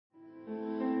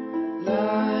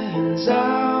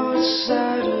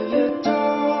outside of your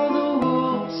door, the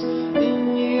wolves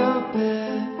in your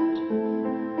bed.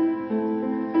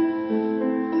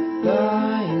 The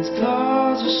lion's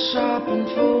claws are sharpened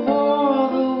for war,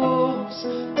 the wolf's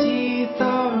teeth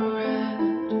are red.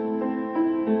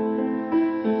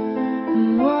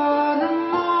 And what a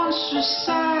monstrous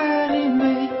sight he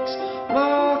makes,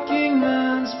 mocking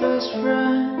man's best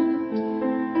friend.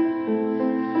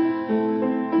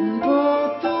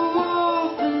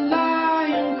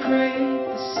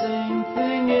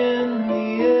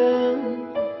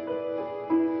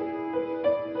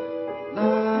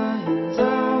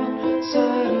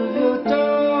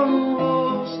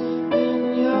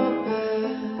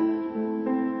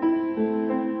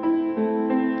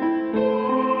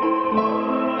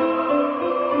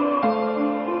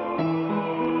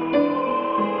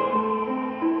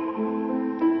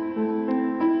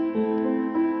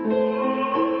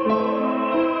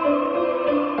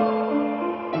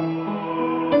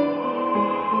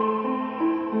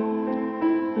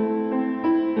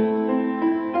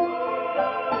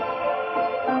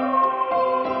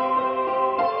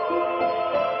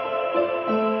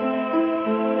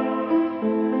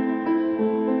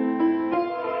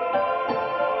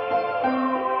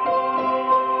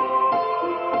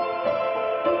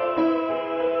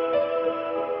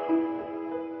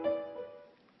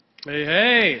 Hey,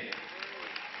 hey.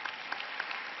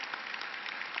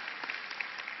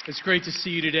 It's great to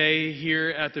see you today here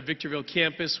at the Victorville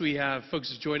campus. We have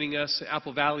folks joining us,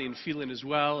 Apple Valley and Phelan as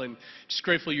well, and just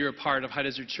grateful you're a part of High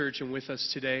Desert Church and with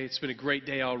us today. It's been a great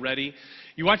day already.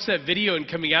 You watch that video and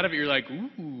coming out of it, you're like,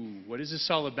 ooh, what is this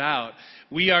all about?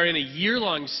 We are in a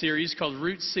year-long series called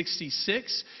Route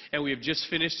 66, and we have just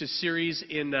finished a series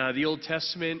in the Old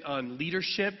Testament on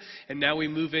leadership, and now we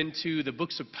move into the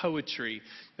books of poetry.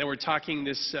 Now we're talking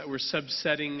this, we're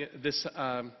subsetting this,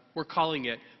 we're calling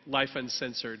it Life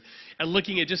Uncensored, and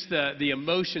looking at just the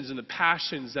emotions and the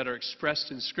passions that are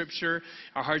expressed in Scripture.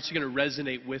 Our hearts are going to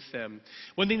resonate with them.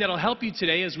 One thing that will help you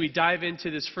today as we dive into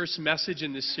this first message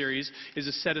in this series is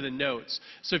a set of the notes.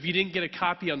 So if you didn't get a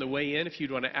copy on the way in, if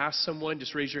you'd want to ask someone,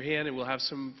 just raise your hand and we'll have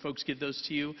some folks get those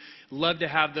to you. Love to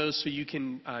have those so you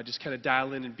can just kind of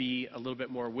dial in and be a little bit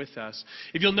more with us.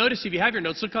 If you'll notice, if you have your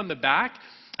notes, look on the back.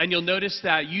 And you'll notice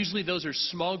that usually those are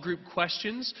small group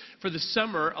questions. For the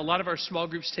summer, a lot of our small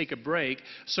groups take a break.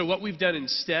 So what we've done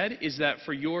instead is that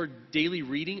for your daily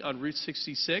reading on Route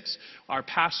 66, our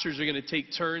pastors are going to take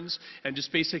turns and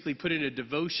just basically put in a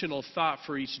devotional thought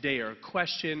for each day or a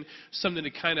question, something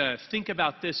to kind of think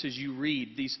about this as you read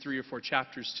these 3 or 4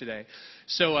 chapters today.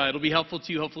 So it'll be helpful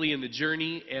to you, hopefully, in the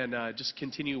journey and just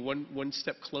continue one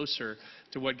step closer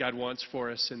to what God wants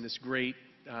for us in this great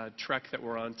trek that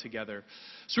we're on together.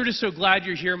 So we're just so glad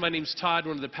you're here. My name's Todd,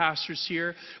 one of the pastors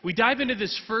here. We dive into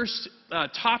this first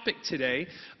topic today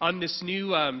on this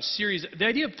new series. The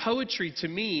idea of poetry to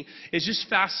me is just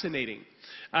fascinating.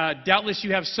 Doubtless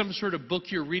you have some sort of book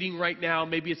you're reading right now.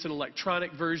 Maybe it's an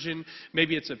electronic version.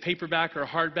 Maybe it's a paperback or a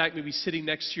hardback, maybe sitting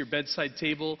next to your bedside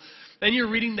table. And you're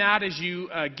reading that as you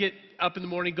get up in the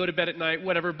morning, go to bed at night,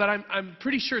 whatever. But I'm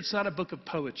pretty sure it's not a book of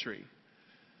poetry.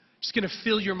 Just going to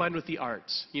fill your mind with the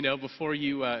arts, you know, before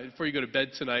you go to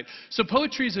bed tonight. So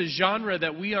poetry is a genre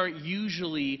that we aren't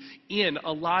usually in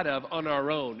a lot of on our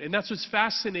own. And that's what's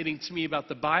fascinating to me about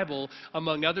the Bible,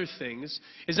 among other things,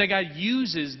 is that God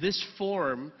uses this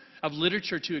form of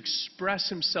literature to express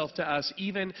himself to us,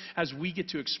 even as we get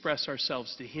to express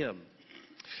ourselves to him.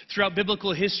 Throughout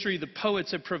biblical history, the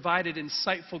poets have provided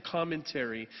insightful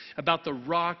commentary about the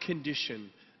raw condition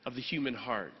of the human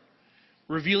heart,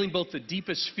 revealing both the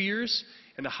deepest fears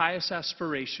and the highest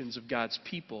aspirations of God's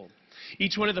people.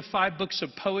 Each one of the 5 books of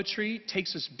poetry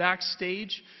takes us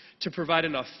backstage to provide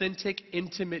an authentic,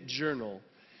 intimate journal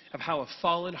of how a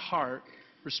fallen heart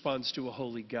responds to a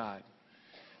holy God.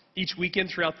 Each weekend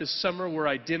throughout this summer, we're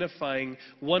identifying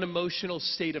one emotional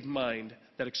state of mind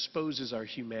that exposes our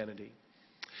humanity.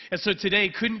 And so today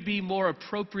couldn't be more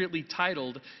appropriately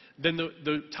titled than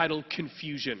the title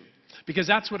Confusion, because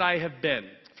that's what I have been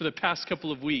for the past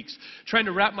couple of weeks, trying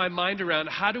to wrap my mind around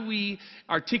how do we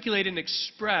articulate and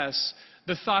express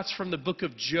the thoughts from the book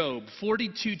of Job,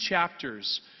 42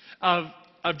 chapters of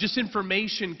just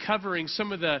information covering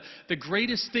some of the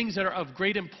greatest things that are of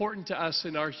great importance to us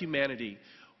in our humanity.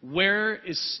 Where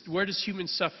does human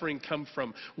suffering come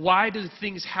from? Why do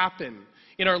things happen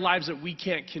in our lives that we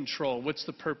can't control? What's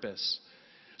the purpose?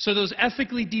 So those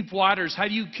ethically deep waters, how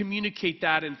do you communicate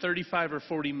that in 35 or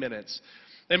 40 minutes?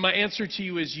 And my answer to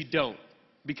you is you don't,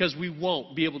 because we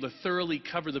won't be able to thoroughly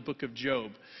cover the book of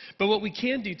Job. But what we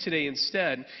can do today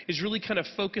instead is really kind of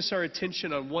focus our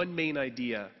attention on one main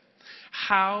idea.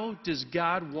 How does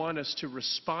God want us to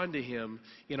respond to him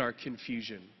in our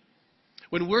confusion?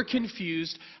 When we're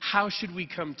confused, how should we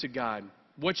come to God?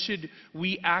 What should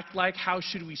we act like? How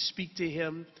should we speak to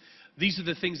him? These are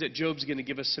the things that Job's going to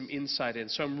give us some insight in.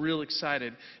 So I'm real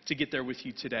excited to get there with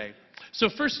you today. So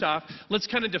first off, let's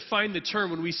kind of define the term.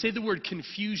 When we say the word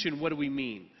confusion, what do we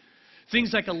mean?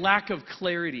 Things like a lack of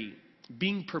clarity,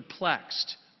 being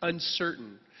perplexed,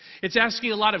 uncertain. It's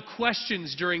asking a lot of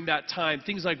questions during that time.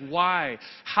 Things like why?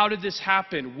 How did this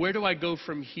happen? Where do I go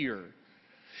from here?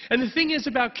 And the thing is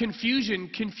about confusion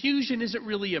isn't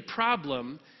really a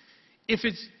problem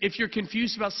if you're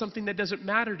confused about something that doesn't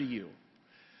matter to you.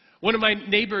 One of my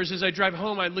neighbors, as I drive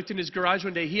home, I looked in his garage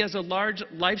one day. He has a large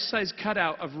life-size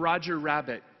cutout of Roger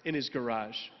Rabbit in his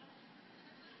garage.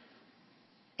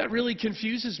 That really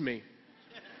confuses me.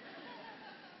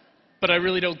 But I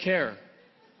really don't care.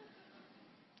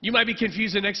 You might be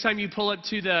confused the next time you pull up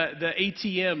to the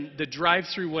ATM, the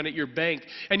drive-through one at your bank,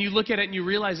 and you look at it and you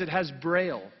realize it has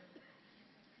Braille.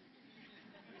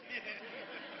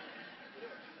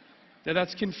 Now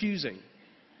that's confusing.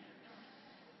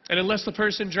 And unless the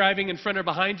person driving in front or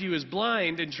behind you is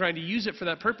blind and trying to use it for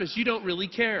that purpose, you don't really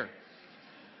care.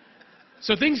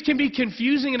 So things can be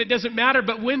confusing and it doesn't matter,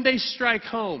 but when they strike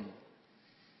home,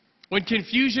 when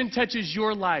confusion touches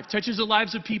your life, touches the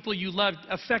lives of people you love,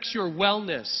 affects your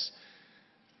wellness,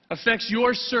 affects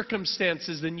your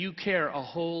circumstances, then you care a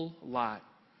whole lot.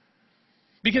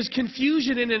 Because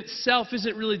confusion in itself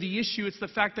isn't really the issue. It's the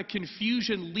fact that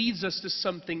confusion leads us to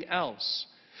something else.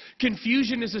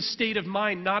 Confusion is a state of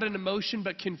mind, not an emotion,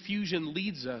 but confusion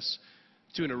leads us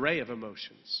to an array of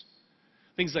emotions.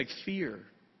 Things like fear,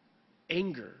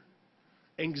 anger,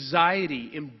 anxiety,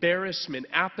 embarrassment,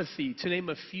 apathy, to name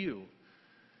a few.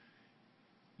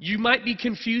 You might be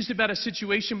confused about a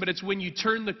situation, but it's when you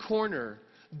turn the corner,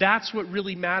 that's what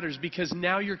really matters, because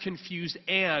now you're confused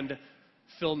and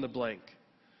fill in the blank.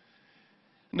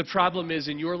 And the problem is,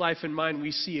 in your life and mine, we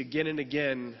see again and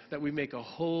again that we make a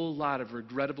whole lot of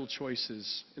regrettable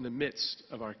choices in the midst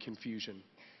of our confusion.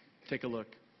 Take a look.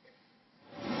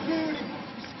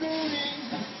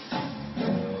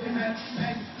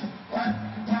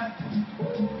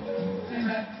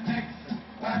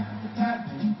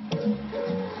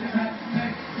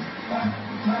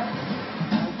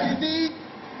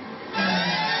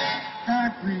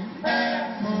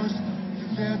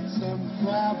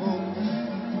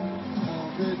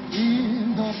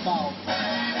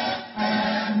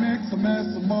 Mix a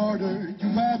mess of mortar, you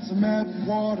add some added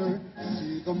water.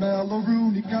 See the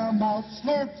Mellaroonie come out,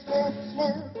 slurp, slurp,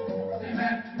 slurp.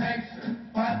 Cement mixer,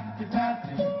 patty,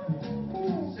 patty.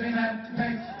 Cement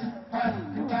mixer, patty,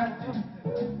 patty.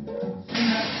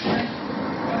 Cement mixer,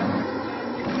 patty.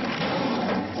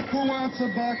 Who wants a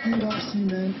bucket of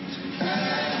cement?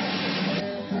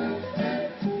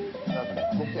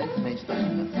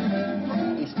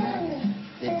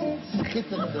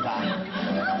 Schitterende wagen.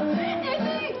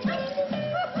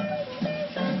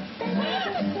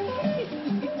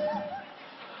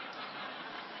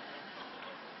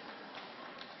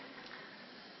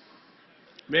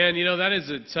 Man, you know, that is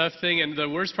a tough thing. And the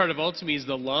worst part of all to me is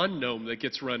the lawn gnome that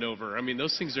gets run over. I mean,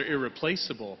 those things are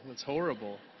irreplaceable. That's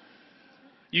horrible.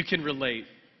 You can relate.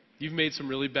 You've made some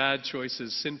really bad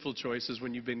choices, sinful choices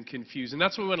when you've been confused. And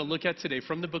that's what we want to look at today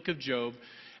from the book of Job.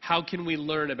 How can we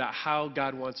learn about how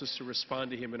God wants us to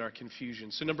respond to him in our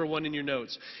confusion? So number one in your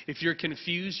notes, if you're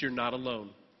confused, you're not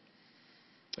alone.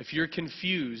 If you're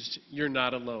confused, you're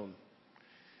not alone.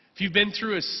 If you've been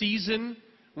through a season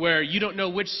where you don't know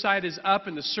which side is up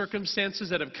in the circumstances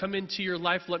that have come into your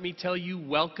life, let me tell you,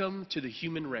 welcome to the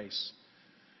human race.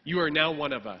 You are now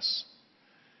one of us.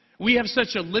 We have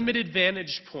such a limited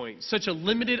vantage point, such a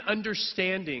limited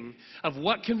understanding of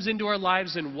what comes into our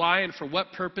lives and why and for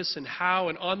what purpose and how,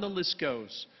 and on the list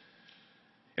goes.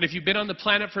 And if you've been on the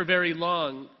planet for very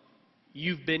long,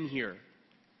 you've been here.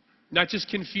 Not just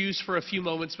confused for a few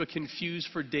moments, but confused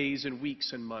for days and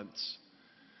weeks and months.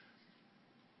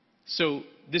 So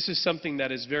this is something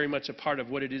that is very much a part of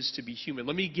what it is to be human.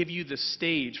 Let me give you the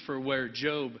stage for where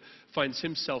Job finds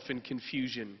himself in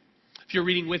confusion. If you're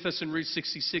reading with us in Route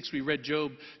 66, we read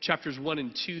Job chapters 1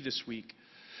 and 2 this week.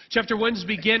 Chapter 1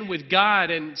 begins with God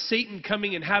and Satan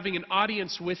coming and having an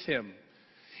audience with him.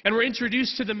 And we're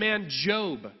introduced to the man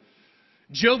Job.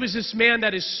 Job is this man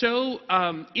that is so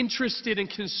interested and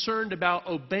concerned about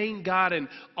obeying God and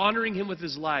honoring him with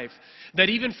his life, that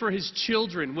even for his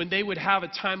children, when they would have a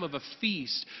time of a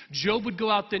feast, Job would go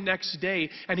out the next day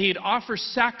and he'd offer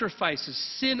sacrifices,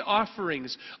 sin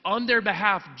offerings on their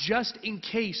behalf, just in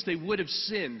case they would have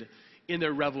sinned in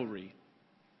their revelry.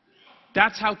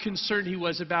 That's how concerned he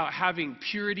was about having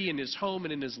purity in his home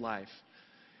and in his life.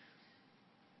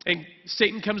 And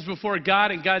Satan comes before God,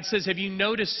 and God says, have you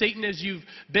noticed, Satan, as you've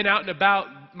been out and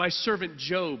about, my servant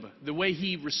Job, the way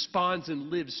he responds and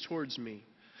lives towards me?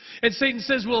 And Satan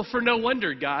says, well, for no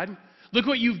wonder, God. Look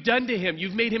what you've done to him.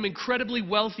 You've made him incredibly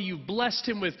wealthy. You've blessed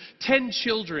him with 10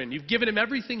 children. You've given him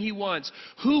everything he wants.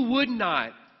 Who would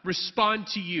not respond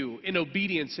to you in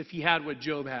obedience if he had what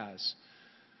Job has?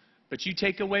 But you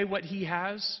take away what he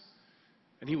has,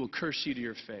 and he will curse you to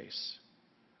your face.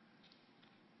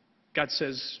 God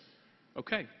says,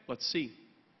 okay, let's see.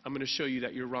 I'm going to show you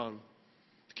that you're wrong.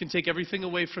 You can take everything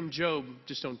away from Job,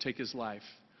 just don't take his life.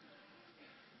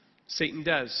 Satan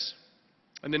does.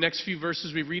 And the next few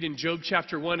verses we read in Job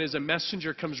chapter 1 is a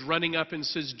messenger comes running up and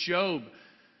says, Job,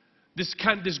 this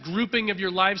grouping of your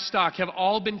livestock have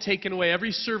all been taken away.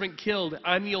 Every servant killed.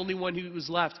 I'm the only one who was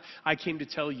left. I came to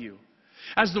tell you.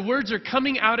 As the words are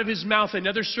coming out of his mouth,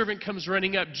 another servant comes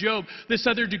running up. Job, this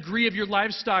other degree of your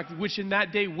livestock, which in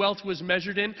that day wealth was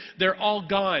measured in, they're all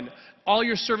gone. All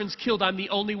your servants killed, I'm the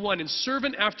only one. And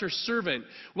servant after servant,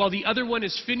 while the other one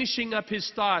is finishing up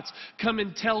his thoughts, come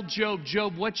and tell Job,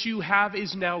 Job, what you have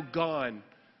is now gone.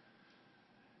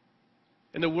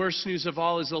 And the worst news of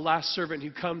all is the last servant who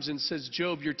comes and says,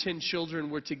 Job, your 10 children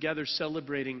were together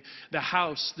celebrating. The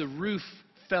house, the roof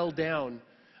fell down.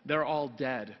 They're all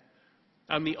dead.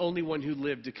 I'm the only one who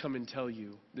lived to come and tell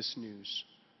you this news.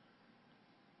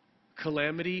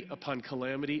 Calamity upon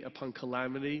calamity upon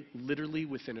calamity, literally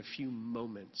within a few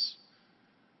moments.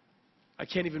 I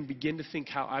can't even begin to think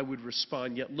how I would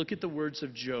respond, yet look at the words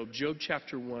of Job. Job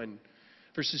chapter 1,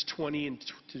 verses 20 and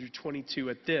through 22.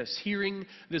 At this, hearing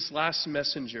this last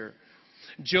messenger,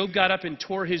 Job got up and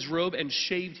tore his robe and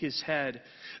shaved his head.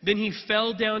 Then he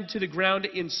fell down to the ground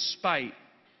in spite.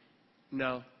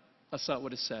 No, that's not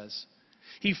what it says.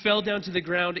 He fell down to the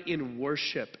ground in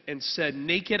worship and said,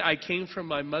 naked I came from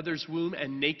my mother's womb,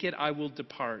 and naked I will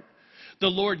depart. The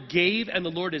Lord gave, and the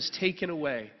Lord has taken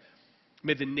away.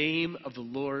 May the name of the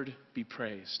Lord be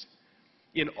praised.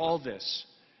 In all this,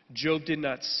 Job did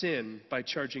not sin by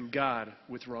charging God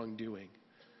with wrongdoing.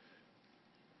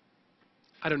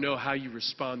 I don't know how you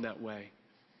respond that way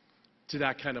to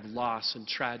that kind of loss and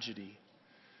tragedy.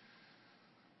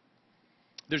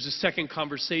 There's a second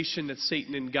conversation that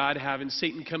Satan and God have, and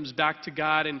Satan comes back to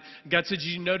God, and God said, did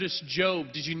you notice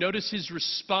Job? Did you notice his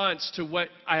response to what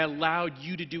I allowed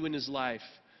you to do in his life?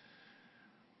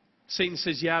 Satan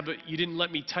says, yeah, but you didn't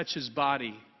let me touch his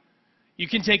body. You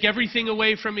can take everything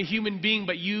away from a human being,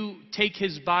 but you take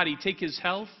his body, take his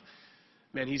health,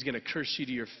 man, he's going to curse you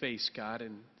to your face, God.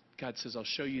 And God says, I'll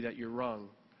show you that you're wrong.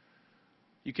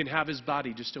 You can have his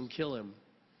body, just don't kill him.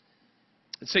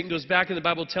 And Satan goes back, and the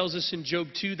Bible tells us in Job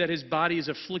 2 that his body is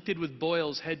afflicted with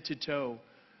boils head to toe.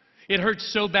 It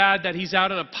hurts so bad that he's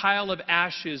out on a pile of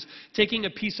ashes, taking a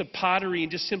piece of pottery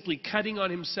and just simply cutting on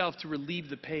himself to relieve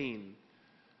the pain.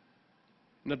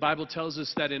 And the Bible tells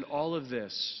us that in all of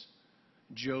this,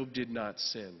 Job did not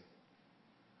sin.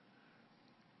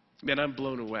 Man, I'm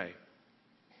blown away.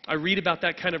 I read about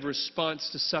that kind of response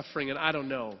to suffering, and I don't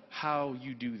know how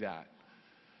you do that.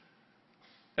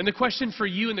 And the question for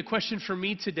you and the question for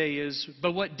me today is,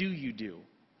 but what do you do?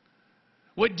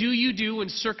 What do you do when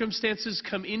circumstances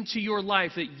come into your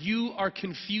life that you are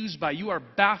confused by, you are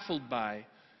baffled by,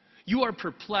 you are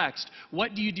perplexed?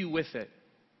 What do you do with it?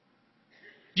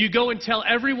 Do you go and tell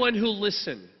everyone who'll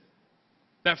listen?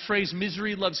 That phrase,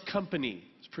 misery loves company,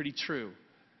 is pretty true.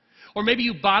 Or maybe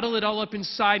you bottle it all up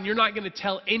inside and you're not going to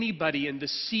tell anybody, and the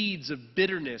seeds of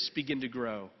bitterness begin to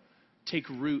grow, take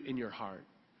root in your heart.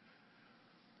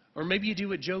 Or maybe you do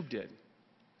what Job did.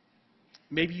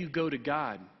 Maybe you go to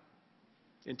God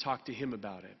and talk to him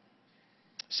about it.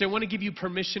 So I want to give you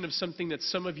permission of something that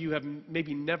some of you have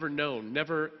maybe never known,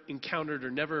 never encountered,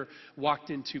 or never walked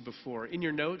into before. In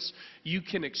your notes, you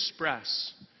can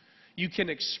express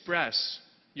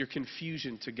your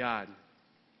confusion to God.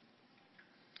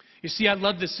 You see, I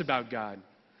love this about God.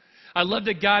 I love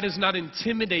that God is not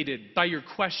intimidated by your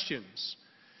questions.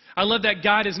 I love that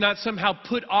God is not somehow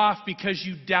put off because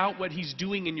you doubt what he's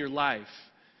doing in your life.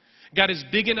 God is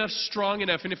big enough, strong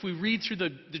enough, and if we read through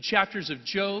the chapters of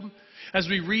Job, as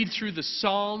we read through the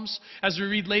Psalms, as we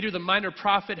read later the minor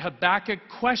prophet Habakkuk,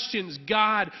 questions,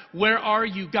 God, where are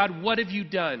you? God, what have you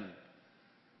done?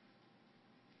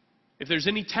 If there's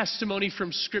any testimony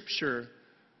from Scripture,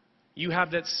 you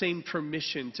have that same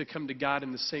permission to come to God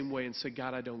in the same way and say,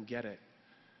 God, I don't get it.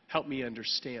 Help me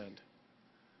understand.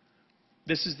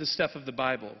 This is the stuff of the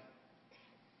Bible.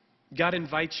 God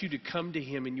invites you to come to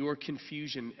him in your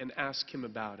confusion and ask him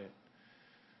about it.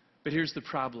 But here's the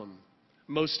problem.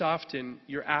 most often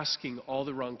you're asking all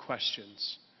the wrong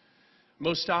questions.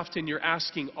 Most often you're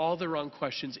asking all the wrong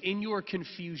questions. In your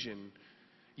confusion,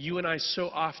 you and I so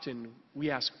often,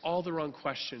 we ask all the wrong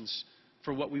questions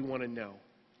for what we want to know.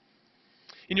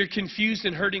 In your confused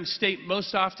and hurting state,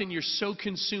 most often you're so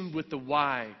consumed with the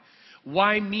why.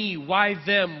 Why me? Why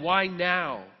them? Why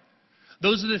now?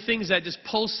 Those are the things that just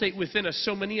pulsate within us.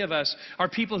 So many of us are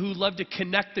people who love to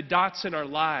connect the dots in our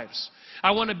lives. I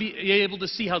want to be able to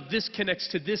see how this connects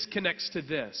to this connects to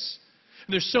this.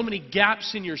 And there's so many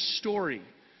gaps in your story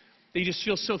that you just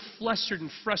feel so flustered and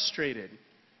frustrated.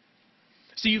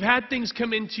 So you've had things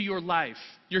come into your life.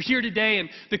 You're here today, and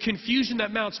the confusion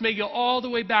that mounts may go all the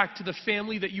way back to the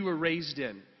family that you were raised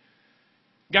in.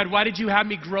 God, why did you have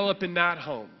me grow up in that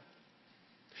home?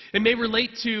 It may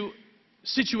relate to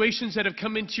situations that have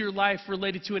come into your life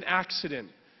related to an accident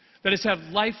that has had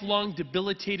lifelong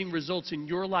debilitating results in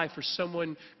your life or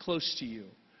someone close to you.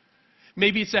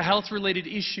 Maybe it's a health-related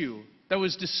issue that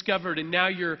was discovered, and now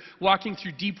you're walking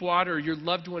through deep water, or your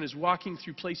loved one is walking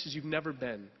through places you've never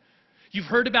been. You've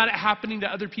heard about it happening to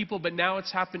other people, but now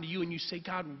it's happened to you, and you say,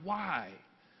 God, why?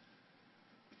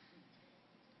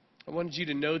 I wanted you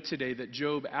to know today that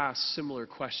Job asked similar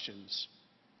questions.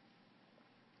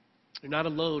 You're not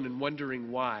alone in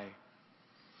wondering why.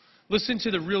 Listen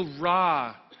to the real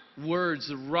raw words,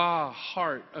 the raw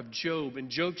heart of Job. In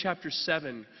Job chapter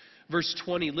 7, verse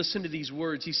 20, listen to these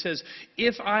words. He says,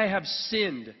 if I have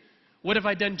sinned, what have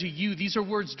I done to you? These are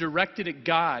words directed at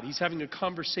God. He's having a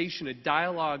conversation, a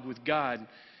dialogue with God.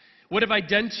 What have I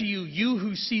done to you, you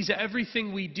who sees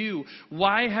everything we do?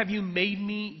 Why have you made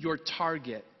me your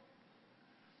target?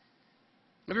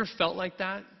 Ever felt like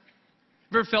that?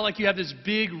 Ever felt like you have this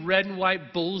big red and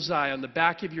white bullseye on the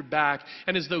back of your back,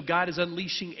 and as though God is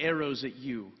unleashing arrows at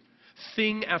you?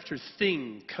 Thing after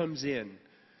thing comes in.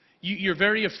 You're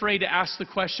very afraid to ask the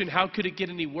question, how could it get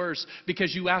any worse?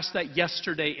 Because you asked that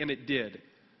yesterday and it did.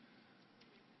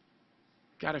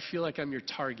 God, I feel like I'm your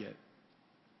target.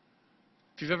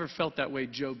 If you've ever felt that way,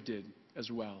 Job did as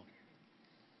well.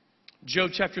 Job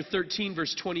chapter 13,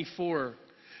 verse 24,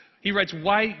 he writes,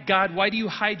 God, why do you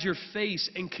hide your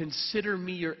face and consider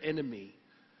me your enemy?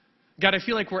 God, I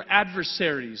feel like we're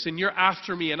adversaries and you're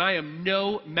after me and I am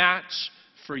no match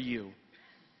for you.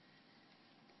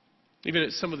 Even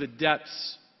at some of the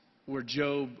depths where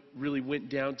Job really went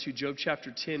down to, Job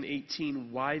chapter 10, 18,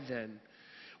 why then?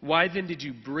 Why then did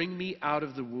you bring me out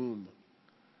of the womb?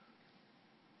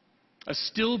 A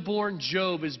stillborn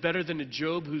Job is better than a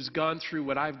Job who's gone through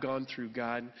what I've gone through,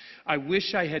 God. I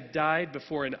wish I had died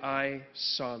before an eye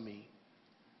saw me.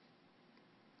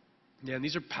 Man,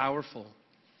 these are powerful.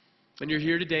 And you're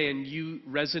here today and you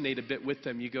resonate a bit with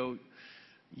them. You go,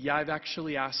 yeah, I've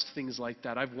actually asked things like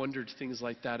that. I've wondered things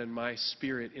like that in my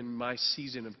spirit, in my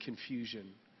season of confusion.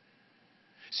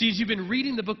 See, as you've been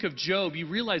reading the book of Job, you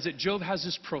realize that Job has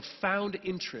this profound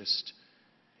interest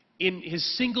in his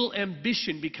single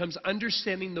ambition becomes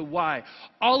understanding the why.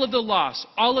 All of the loss,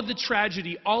 all of the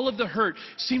tragedy, all of the hurt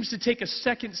seems to take a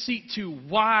second seat to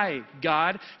why,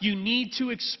 God? You need to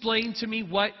explain to me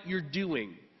what you're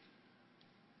doing.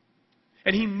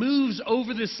 And he moves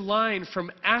over this line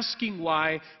from asking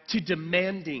why to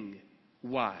demanding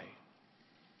why.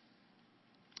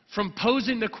 From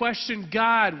posing the question,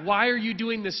 God, why are you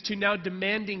doing this, to now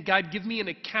demanding, God, give me an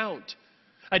account,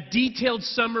 a detailed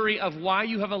summary of why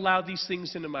you have allowed these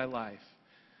things into my life.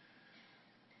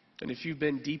 And if you've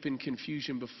been deep in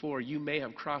confusion before, you may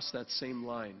have crossed that same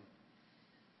line.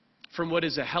 From what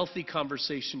is a healthy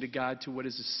conversation to God to what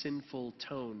is a sinful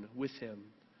tone with him.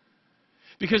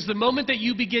 Because the moment that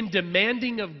you begin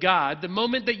demanding of God, the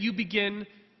moment that you begin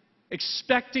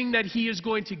expecting that he is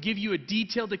going to give you a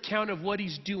detailed account of what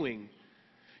he's doing,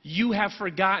 you have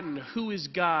forgotten who is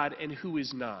God and who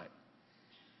is not.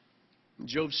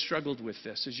 Job struggled with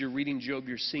this. As you're reading Job,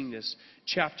 you're seeing this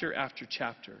chapter after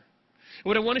chapter. And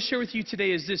what I want to share with you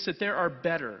today is this, that there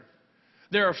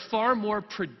are far more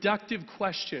productive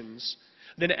questions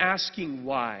than asking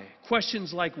why.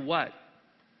 Questions like what?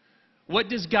 What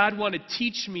does God want to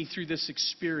teach me through this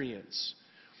experience?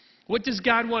 What does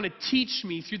God want to teach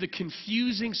me through the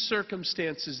confusing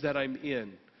circumstances that I'm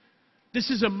in? This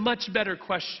is a much better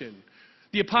question.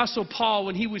 The Apostle Paul,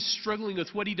 when he was struggling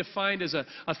with what he defined as a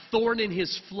thorn in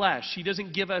his flesh, he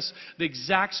doesn't give us the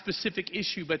exact specific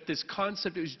issue, but this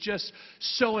concept, it was just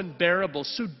so unbearable,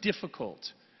 so difficult.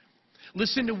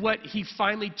 Listen to what he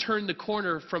finally turned the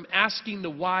corner from asking the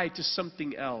why to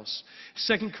something else.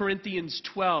 2 Corinthians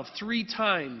 12, 3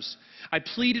 times I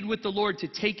pleaded with the Lord to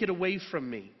take it away from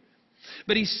me.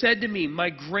 But he said to me, my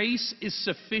grace is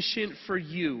sufficient for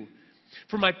you,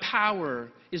 for my power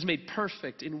is made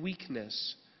perfect in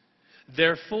weakness.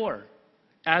 Therefore,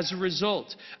 as a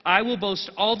result, I will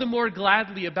boast all the more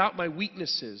gladly about my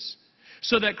weaknesses,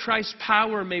 so that Christ's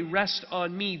power may rest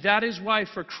on me. That is why,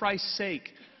 for Christ's sake,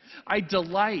 I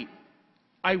delight,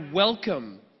 I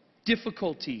welcome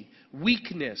difficulty,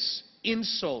 weakness,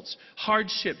 insults,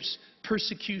 hardships,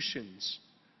 persecutions.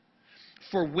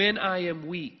 For when I am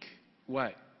weak,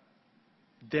 what?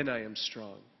 Then I am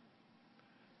strong.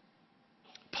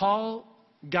 Paul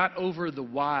got over the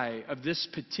why of this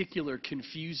particular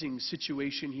confusing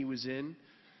situation he was in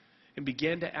and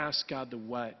began to ask God the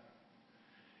what.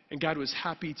 And God was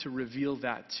happy to reveal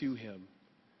that to him.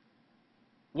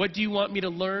 What do you want me to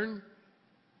learn?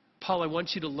 Paul, I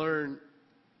want you to learn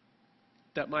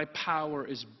that my power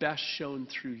is best shown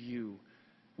through you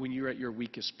when you're at your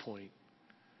weakest point.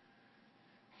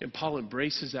 And Paul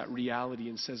embraces that reality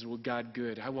and says, well, God,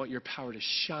 good. I want your power to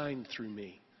shine through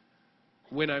me.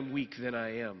 When I'm weak, then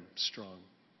I am strong.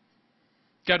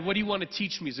 God, what do you want to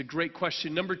teach me is a great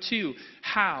question. Number 2,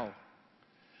 how?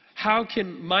 How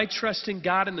can my trust in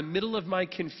God in the middle of my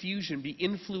confusion be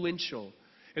influential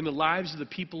in the lives of the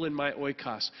people in my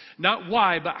oikos? Not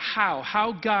why, but how.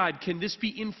 How, God, can this be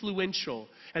influential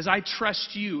as I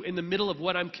trust you in the middle of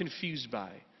what I'm confused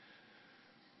by?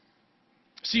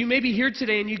 So you may be here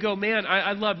today and you go, man,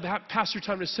 I love Pastor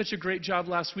Tom did such a great job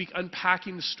last week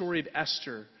unpacking the story of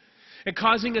Esther and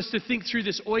causing us to think through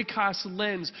this oikos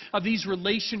lens of these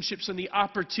relationships and the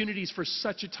opportunities for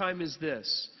such a time as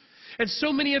this. And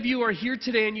so many of you are here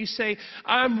today and you say,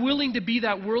 I'm willing to be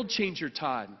that world changer,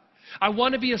 Todd. I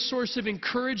want to be a source of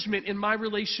encouragement in my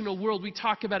relational world. We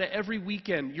talk about it every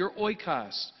weekend, your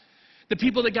oikos. The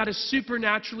people that God has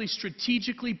supernaturally,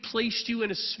 strategically placed you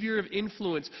in a sphere of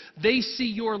influence. They see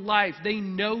your life. They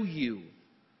know you.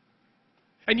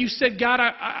 And you said, God,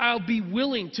 I'll be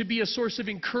willing to be a source of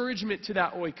encouragement to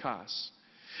that oikos.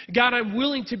 God, I'm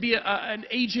willing to be an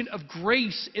agent of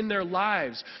grace in their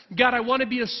lives. God, I want to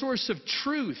be a source of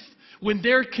truth when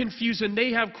they're confused and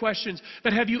they have questions.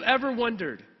 But have you ever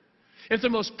wondered if the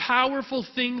most powerful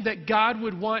thing that God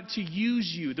would want to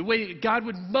use you, the way God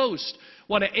would most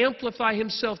want to amplify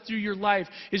himself through your life,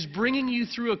 is bringing you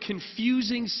through a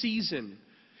confusing season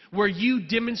where you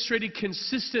demonstrated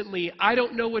consistently, I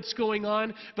don't know what's going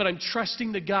on, but I'm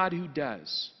trusting the God who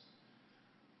does.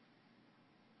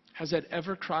 Has that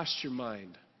ever crossed your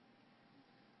mind?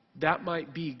 That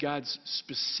might be God's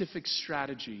specific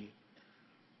strategy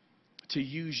to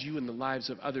use you in the lives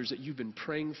of others that you've been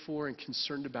praying for and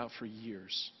concerned about for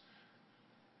years.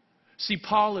 See,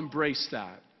 Paul embraced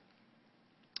that.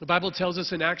 The Bible tells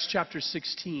us in Acts chapter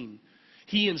 16,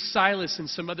 he and Silas and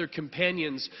some other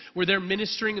companions were there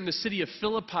ministering in the city of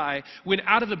Philippi when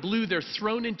out of the blue they're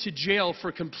thrown into jail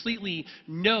for completely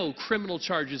no criminal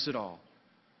charges at all.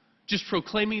 Just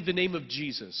proclaiming the name of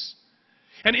Jesus.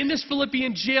 And in this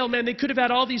Philippian jail, man, they could have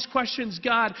had all these questions.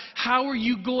 God, how are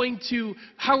you going to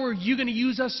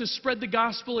use us to spread the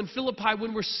gospel in Philippi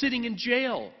when we're sitting in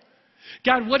jail?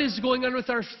 God, what is going on with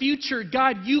our future?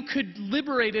 God, you could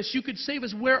liberate us. You could save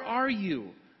us. Where are you?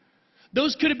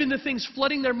 Those could have been the things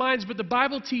flooding their minds, but the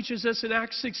Bible teaches us in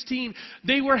Acts 16,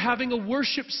 they were having a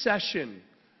worship session.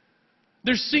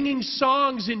 They're singing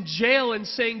songs in jail and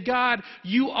saying, God,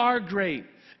 you are great.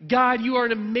 God, you are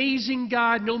an amazing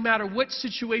God no matter what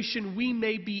situation we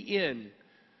may be in.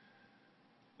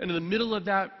 And in the middle of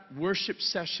that worship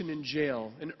session in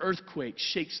jail, an earthquake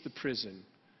shakes the prison.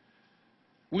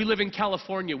 We live in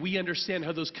California. We understand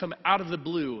how those come out of the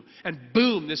blue. And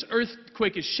boom, this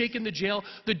earthquake is shaking the jail.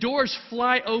 The doors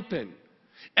fly open.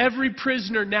 Every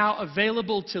prisoner now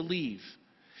available to leave.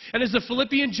 And as the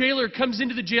Philippian jailer comes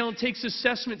into the jail and takes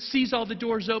assessment, sees all the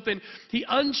doors open, he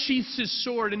unsheaths his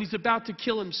sword and he's about to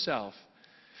kill himself.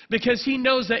 Because he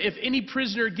knows that if any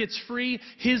prisoner gets free,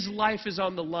 his life is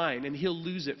on the line and he'll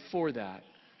lose it for that.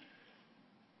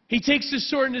 He takes his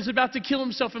sword and is about to kill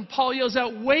himself, and Paul yells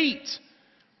out, wait!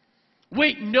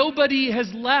 Wait, nobody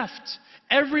has left.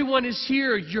 Everyone is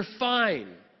here. You're fine.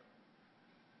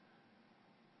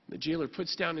 The jailer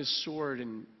puts down his sword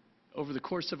and over the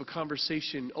course of a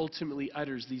conversation ultimately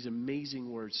utters these amazing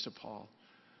words to Paul.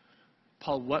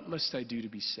 Paul, what must I do to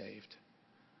be saved?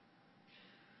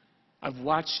 I've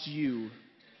watched you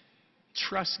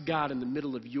trust God in the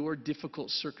middle of your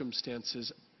difficult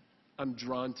circumstances. I'm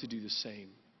drawn to do the same.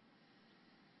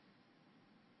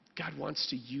 God wants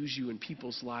to use you in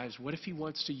people's lives. What if he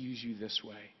wants to use you this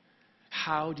way?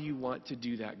 How do you want to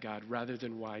do that, God, rather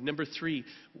than why? Number 3,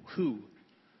 who?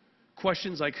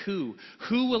 Questions like who?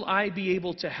 Who will I be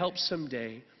able to help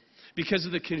someday because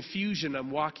of the confusion I'm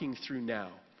walking through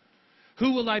now?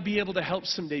 Who will I be able to help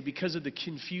someday because of the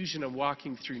confusion I'm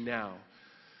walking through now?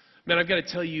 Man, I've got to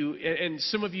tell you, and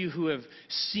some of you who have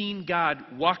seen God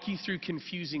walk you through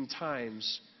confusing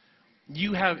times,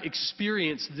 you have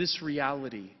experienced this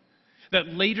reality. That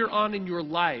later on in your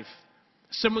life,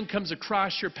 someone comes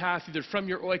across your path, either from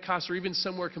your oikos or even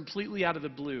somewhere completely out of the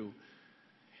blue,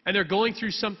 and they're going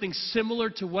through something similar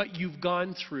to what you've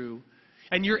gone through,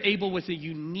 and you're able, with a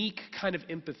unique kind of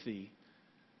empathy,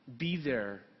 be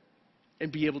there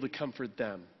and be able to comfort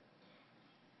them.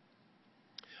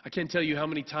 I can't tell you how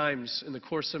many times in the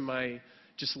course of my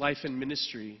just life and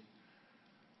ministry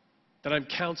that I'm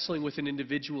counseling with an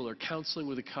individual or counseling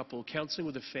with a couple, counseling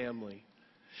with a family.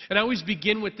 And I always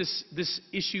begin with this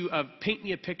issue of paint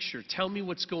me a picture. Tell me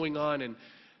what's going on and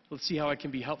let's see how I can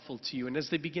be helpful to you. And as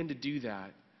they begin to do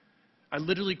that, I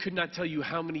literally could not tell you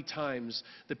how many times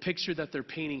the picture that they're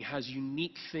painting has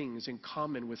unique things in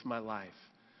common with my life.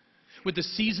 With the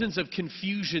seasons of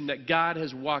confusion that God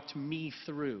has walked me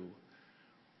through.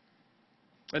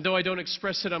 And though I don't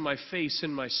express it on my face,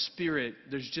 in my spirit,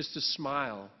 there's just a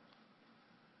smile.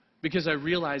 Because I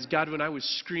realized, God, when I was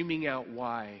screaming out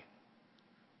why,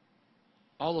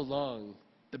 all along,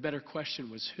 the better question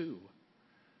was who?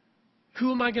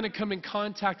 Who am I going to come in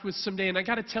contact with someday? And I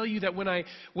got to tell you that when I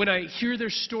hear their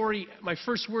story, my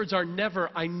first words are never,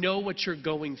 I know what you're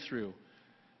going through.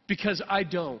 Because I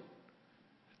don't.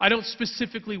 I don't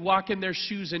specifically walk in their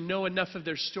shoes and know enough of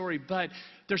their story, but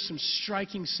there's some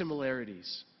striking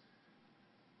similarities.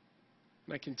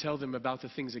 And I can tell them about the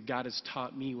things that God has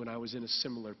taught me when I was in a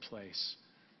similar place.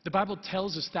 The Bible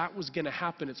tells us that was going to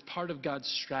happen. It's part of God's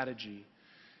strategy.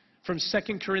 From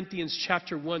 2 Corinthians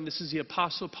chapter 1, this is the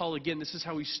Apostle Paul again. This is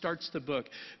how he starts the book.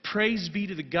 Praise be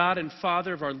to the God and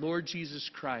Father of our Lord Jesus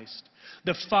Christ,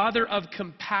 the Father of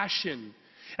compassion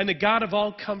and the God of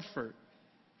all comfort,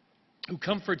 who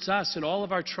comforts us in all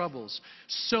of our troubles,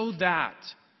 so that,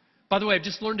 by the way, I've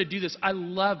just learned to do this. I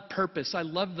love purpose. I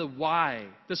love the why.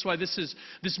 That's why this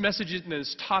message and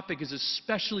this topic is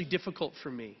especially difficult for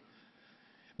me.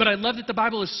 But I love that the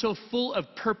Bible is so full of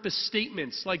purpose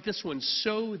statements like this one,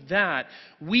 so that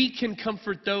we can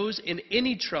comfort those in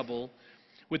any trouble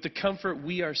with the comfort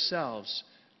we ourselves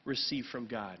receive from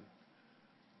God.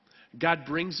 God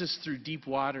brings us through deep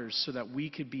waters so that we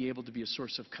could be able to be a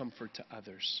source of comfort to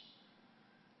others.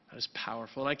 That is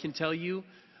powerful. And I can tell you,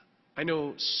 I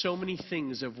know so many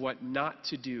things of what not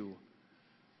to do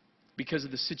because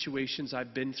of the situations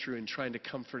I've been through in trying to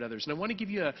comfort others. And I want to give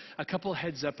you a couple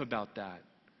heads up about that.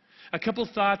 A couple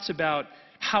thoughts about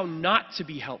how not to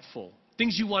be helpful.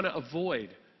 Things you want to avoid.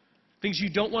 Things you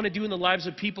don't want to do in the lives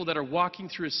of people that are walking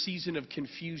through a season of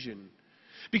confusion.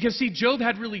 Because see, Job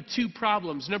had really two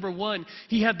problems. Number one,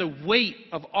 he had the weight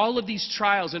of all of these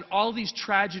trials and all of these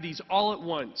tragedies all at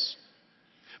once.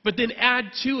 But then add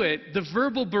to it the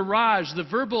verbal barrage, the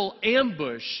verbal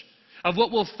ambush of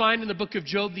what we'll find in the book of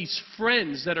Job, these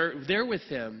friends that are there with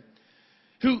him,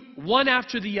 who one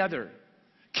after the other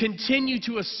continue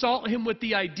to assault him with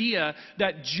the idea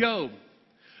that Job,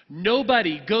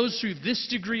 nobody goes through this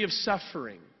degree of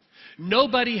suffering.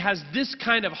 Nobody has this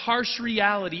kind of harsh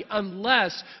reality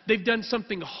unless they've done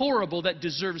something horrible that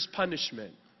deserves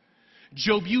punishment.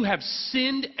 Job, you have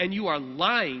sinned and you are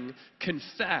lying.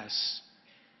 Confess,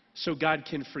 so God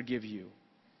can forgive you.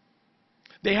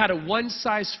 They had a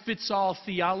one-size-fits-all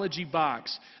theology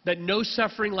box that no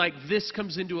suffering like this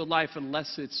comes into a life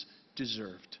unless it's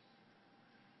deserved.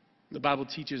 The Bible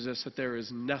teaches us that there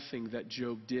is nothing that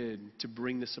Job did to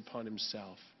bring this upon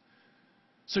himself.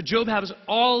 So Job has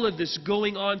all of this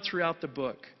going on throughout the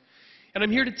book. And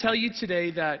I'm here to tell you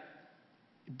today that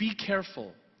be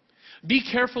careful. Be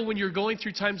careful when you're going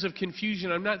through times of confusion.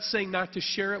 I'm not saying not to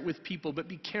share it with people, but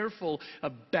be careful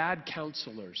of bad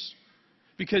counselors.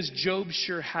 Because Job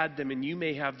sure had them, and you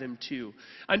may have them too.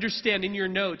 Understand in your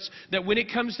notes that when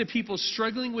it comes to people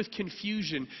struggling with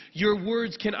confusion, your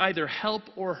words can either help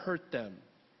or hurt them.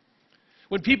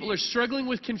 When people are struggling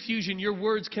with confusion, your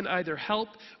words can either help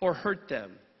or hurt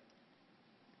them.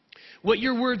 What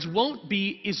your words won't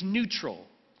be is neutral.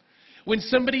 When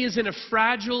somebody is in a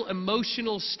fragile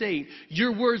emotional state,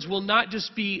 your words will not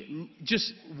just be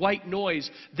just white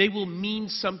noise. They will mean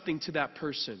something to that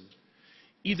person,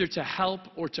 either to help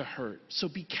or to hurt. So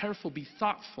be careful, be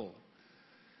thoughtful.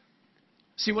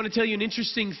 See, I want to tell you an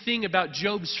interesting thing about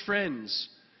Job's friends.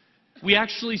 We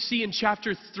actually see in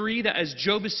chapter 3 that as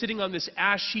Job is sitting on this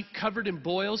ash heap covered in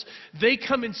boils, they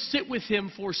come and sit with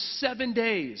him for 7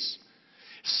 days.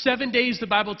 7 days, the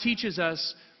Bible teaches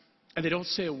us, and they don't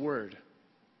say a word.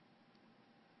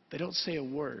 They don't say a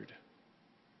word.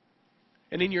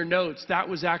 And in your notes, that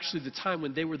was actually the time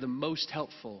when they were the most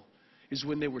helpful, is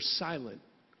when they were silent.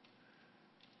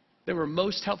 They were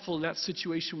most helpful in that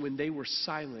situation when they were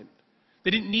silent.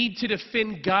 They didn't need to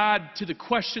defend God to the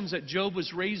questions that Job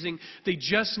was raising. They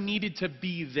just needed to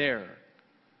be there.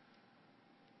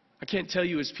 I can't tell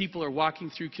you, as people are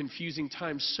walking through confusing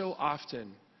times so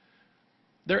often,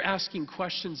 they're asking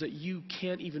questions that you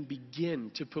can't even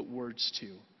begin to put words to.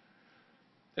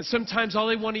 And sometimes all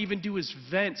they want to even do is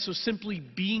vent. So simply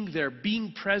being there,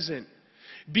 being present,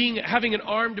 having an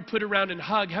arm to put around and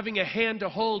hug, having a hand to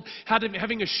hold,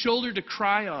 having a shoulder to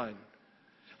cry on,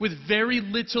 with very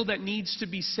little that needs to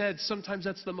be said, sometimes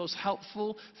that's the most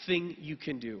helpful thing you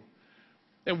can do.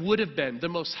 And would have been the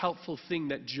most helpful thing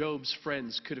that Job's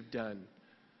friends could have done.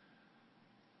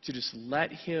 To just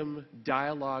let him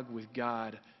dialogue with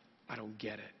God. I don't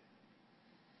get it.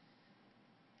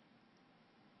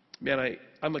 Man,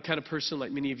 I'm a kind of person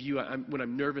like many of you. When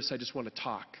I'm nervous, I just want to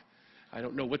talk. I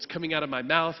don't know what's coming out of my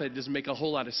mouth. It doesn't make a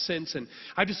whole lot of sense. And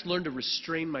I just learned to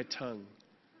restrain my tongue.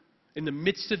 In the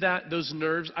midst of those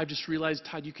nerves, I just realized,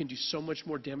 Todd, you can do so much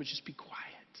more damage. Just be quiet.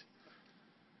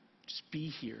 Just be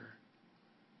here.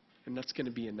 And that's going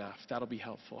to be enough. That'll be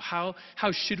helpful. How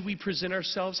should we present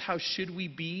ourselves? How should we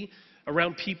be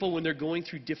around people when they're going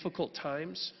through difficult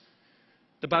times?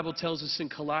 The Bible tells us in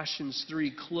Colossians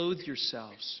 3, clothe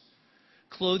yourselves.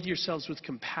 Clothe yourselves with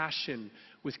compassion,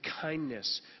 with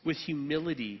kindness, with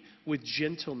humility, with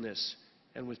gentleness,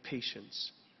 and with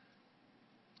patience.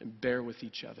 And bear with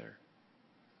each other.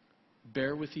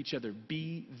 Bear with each other.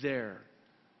 Be there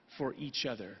for each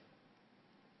other.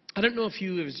 I don't know if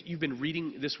you've been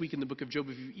reading this week in the book of Job,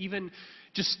 if you've even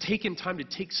just taken time to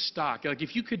take stock. Like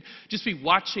if you could just be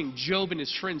watching Job and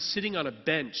his friends sitting on a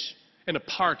bench in a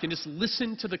park and just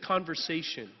listen to the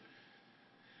conversation.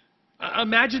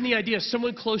 Imagine the idea,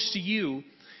 someone close to you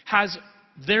has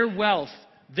their wealth,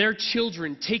 their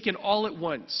children taken all at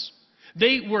once.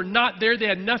 They were not there. They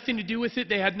had nothing to do with it.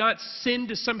 They had not sinned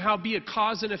to somehow be a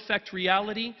cause and effect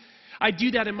reality. I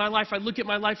do that in my life. I look at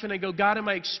my life and I go, God, am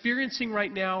I experiencing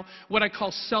right now what I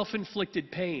call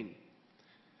self-inflicted pain?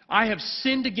 I have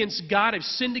sinned against God. I've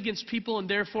sinned against people, and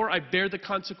therefore I bear the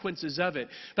consequences of it.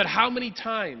 But how many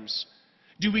times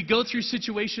do we go through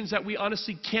situations that we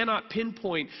honestly cannot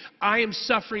pinpoint? I am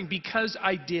suffering because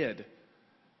I did.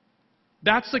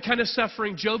 That's the kind of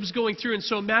suffering Job's going through. And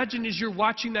so imagine as you're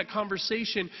watching that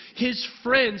conversation, his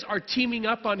friends are teaming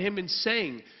up on him and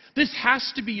saying, this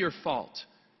has to be your fault.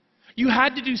 You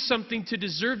had to do something to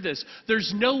deserve this.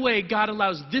 There's no way God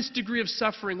allows this degree of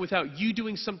suffering without you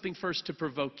doing something first to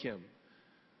provoke him.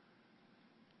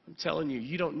 I'm telling you,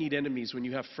 you don't need enemies when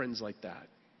you have friends like that.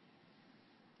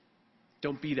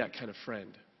 Don't be that kind of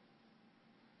friend.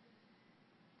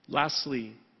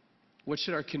 Lastly, what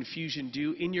should our confusion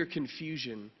do? In your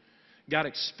confusion, God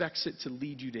expects it to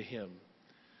lead you to him.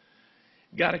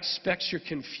 God expects your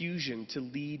confusion to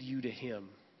lead you to him.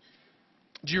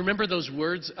 Do you remember those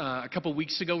words a couple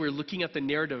weeks ago? We were looking at the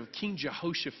narrative of King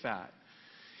Jehoshaphat.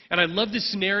 And I love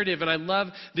this narrative, and I love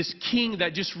this king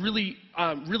that just really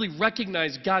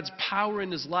recognized God's power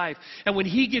in his life. And when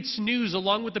he gets news,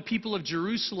 along with the people of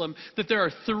Jerusalem, that there are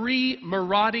 3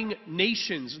 marauding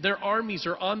nations, their armies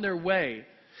are on their way.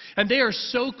 And they are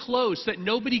so close that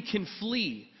nobody can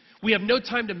flee. We have no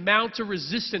time to mount a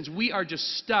resistance. We are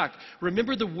just stuck.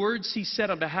 Remember the words he said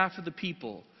on behalf of the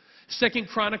people. 2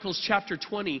 Chronicles chapter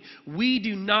 20, we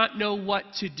do not know what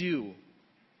to do,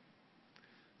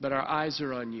 but our eyes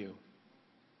are on you.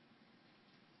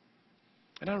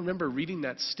 And I remember reading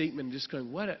that statement and just going,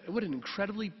 what an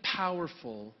incredibly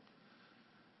powerful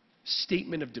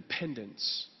statement of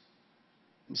dependence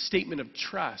and statement of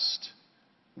trust.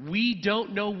 We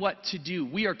don't know what to do.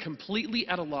 We are completely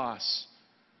at a loss.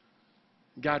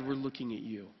 God, we're looking at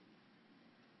you.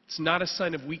 It's not a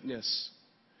sign of weakness.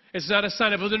 It's not a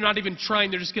sign of, they're not even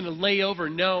trying, they're just going to lay over.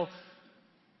 No.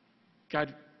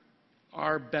 God,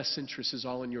 our best interest is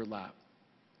all in your lap.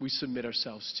 We submit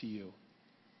ourselves to you.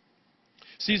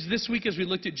 See, this week as we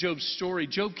looked at Job's story,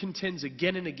 Job contends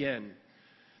again and again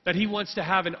that he wants to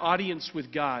have an audience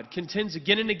with God. Contends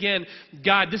again and again,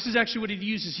 God, this is actually what he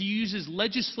uses. He uses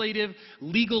legislative,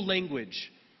 legal language.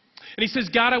 And he says,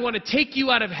 God, I want to take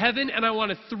you out of heaven and I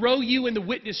want to throw you in the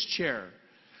witness chair.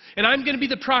 And I'm going to be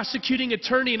the prosecuting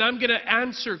attorney, and I'm going to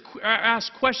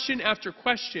ask question after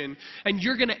question, and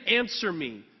you're going to answer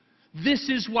me. This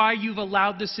is why you've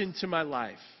allowed this into my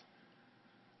life.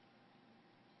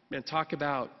 Man, talk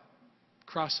about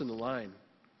crossing the line.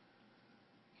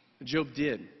 Job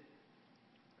did.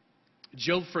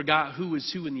 Job forgot who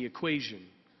was who in the equation.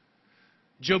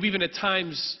 Job even at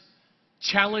times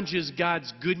challenges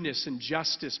God's goodness and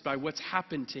justice by what's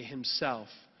happened to himself.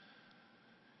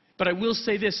 But I will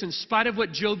say this, in spite of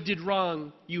what Job did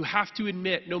wrong, you have to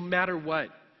admit, no matter what,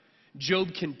 Job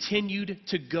continued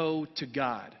to go to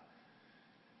God.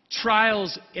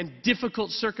 trials and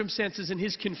difficult circumstances and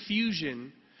his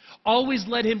confusion always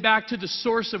led him back to the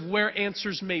source of where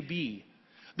answers may be,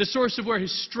 the source of where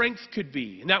his strength could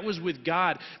be, and that was with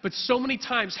God. But so many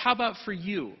times, how about for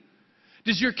you?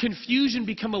 Does your confusion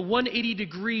become a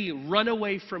 180-degree run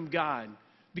away from God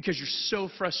because you're so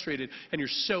frustrated and you're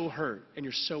so hurt and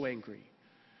you're so angry?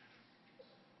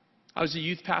 I was a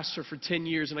youth pastor for 10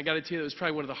 years, and I got to tell you, that was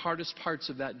probably one of the hardest parts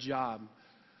of that job,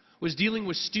 was dealing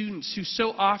with students who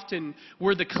so often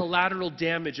were the collateral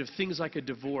damage of things like a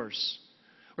divorce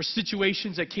or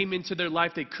situations that came into their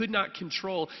life they could not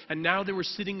control, and now they were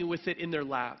sitting with it in their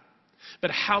lap.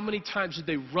 But how many times did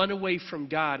they run away from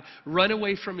God, run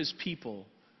away from his people,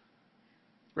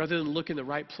 rather than look in the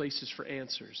right places for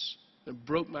answers? It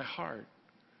broke my heart.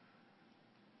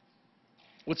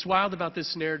 What's wild about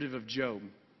this narrative of Job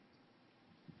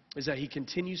is that he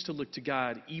continues to look to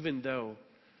God even though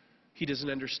he doesn't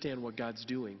understand what God's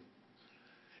doing.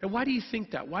 And why do you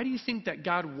think that? Why do you think that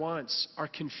God wants our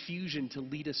confusion to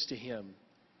lead us to him?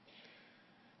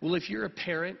 Well, if you're a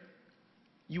parent,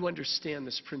 you understand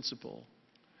this principle.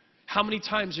 How many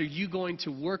times are you going to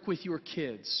work with your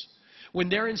kids when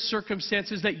they're in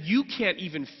circumstances that you can't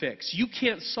even fix, you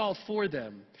can't solve for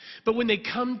them, but when they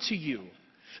come to you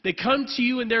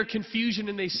in their confusion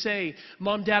and they say,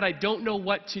 Mom, Dad, I don't know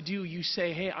what to do, you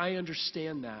say, hey, I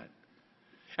understand that.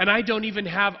 And I don't even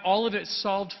have all of it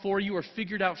solved for you or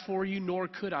figured out for you, nor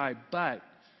could I, but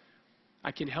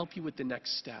I can help you with the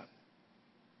next step.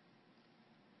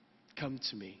 Come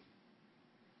to me.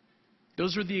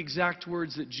 Those were the exact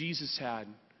words that Jesus had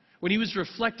when he was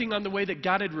reflecting on the way that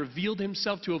God had revealed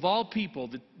himself to, of all people,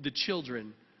 the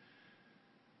children.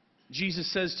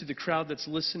 Jesus says to the crowd that's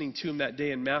listening to him that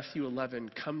day in Matthew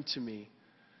 11, come to me,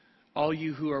 all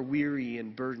you who are weary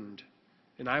and burdened,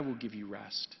 and I will give you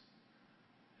rest.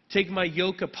 Take my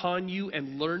yoke upon you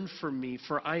and learn from me,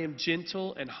 for I am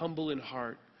gentle and humble in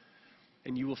heart,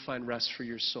 and you will find rest for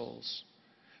your souls.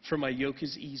 For my yoke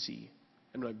is easy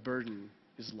and my burden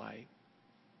is light.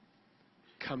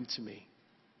 Come to me.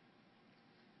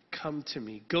 Come to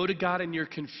me. Go to God in your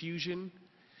confusion.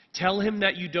 Tell him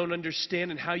that you don't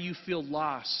understand and how you feel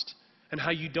lost and how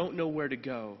you don't know where to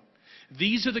go.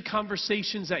 These are the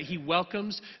conversations that he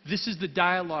welcomes. This is the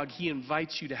dialogue he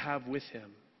invites you to have with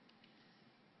him.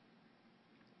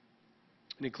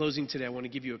 And in closing today, I want to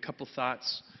give you a couple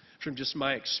thoughts from just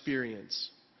my experience.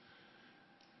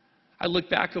 I look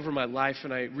back over my life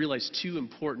and I realize two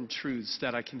important truths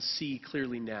that I can see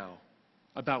clearly now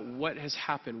about what has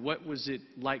happened. What was it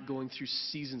like going through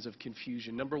seasons of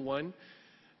confusion? Number one,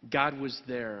 God was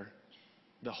there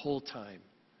the whole time.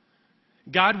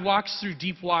 God walks through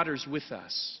deep waters with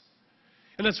us.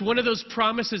 And that's one of those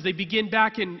promises. They begin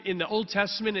back in the Old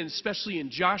Testament and especially in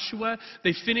Joshua.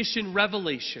 They finish in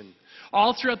Revelation.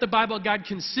 All throughout the Bible, God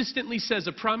consistently says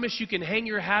a promise you can hang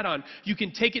your hat on. You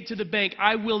can take it to the bank.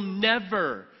 I will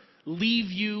never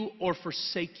leave you or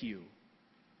forsake you.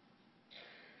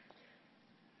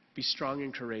 Be strong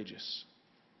and courageous.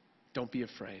 Don't be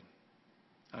afraid.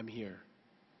 I'm here.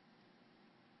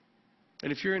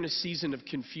 And if you're in a season of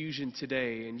confusion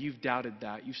today and you've doubted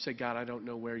that, you've said, God, I don't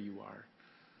know where you are.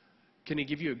 Can he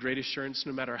give you a great assurance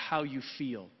no matter how you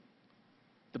feel?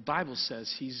 The Bible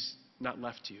says he's not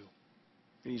left you.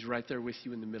 And he's right there with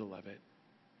you in the middle of it.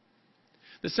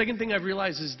 The second thing I've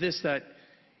realized is this, that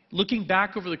looking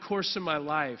back over the course of my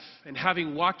life and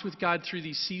having walked with God through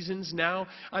these seasons, now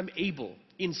I'm able,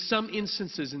 in some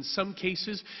instances, in some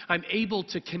cases, I'm able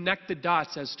to connect the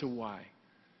dots as to why.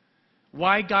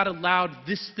 Why God allowed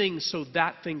this thing so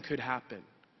that thing could happen.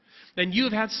 And you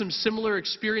have had some similar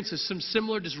experiences, some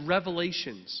similar just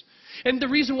revelations. And the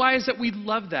reason why is that we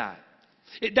love that.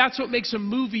 That's what makes a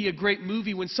movie a great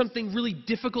movie, when something really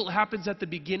difficult happens at the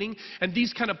beginning and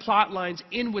these kind of plot lines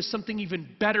end with something even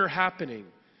better happening.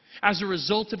 As a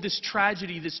result of this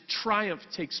tragedy, this triumph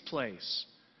takes place.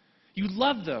 You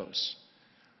love those.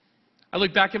 I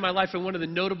look back in my life and one of the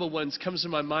notable ones comes to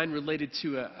my mind related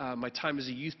to my time as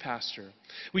a youth pastor.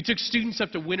 We took students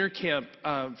up to winter camp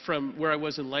from where I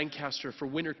was in Lancaster for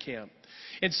winter camp.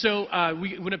 And so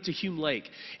we went up to Hume Lake.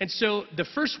 And so the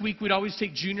first week we'd always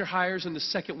take junior hires, and the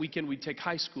second weekend we'd take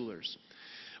high schoolers.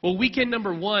 Well, weekend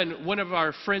number one of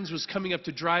our friends was coming up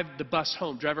to drive the bus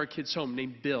home, drive our kids home,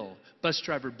 named Bill, bus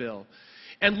driver Bill.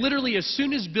 And literally as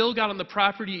soon as Bill got on the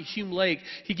property at Hume Lake,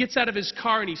 he gets out of his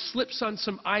car and he slips on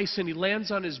some ice and he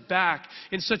lands on his back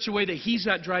in such a way that he's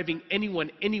not driving anyone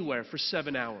anywhere for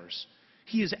 7 hours.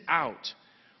 He is out.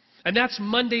 And that's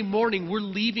Monday morning. We're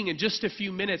leaving in just a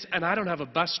few minutes, and I don't have a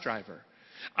bus driver.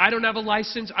 I don't have a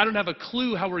license. I don't have a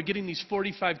clue how we're getting these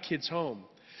 45 kids home.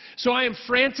 So I am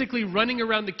frantically running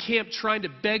around the camp trying to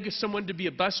beg someone to be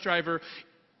a bus driver,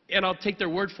 and I'll take their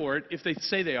word for it if they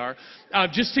say they are,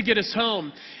 just to get us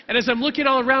home. And as I'm looking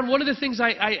all around, one of the things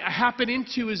I happen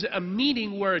into is a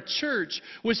meeting where a church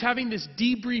was having this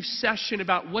debrief session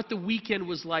about what the weekend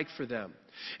was like for them.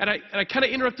 And I kind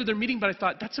of interrupted their meeting, but I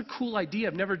thought, that's a cool idea.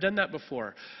 I've never done that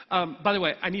before. By the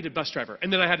way, I need a bus driver.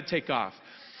 And then I had to take off.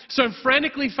 So I'm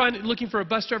frantically looking for a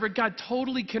bus driver. God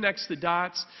totally connects the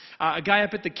dots. A guy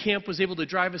up at the camp was able to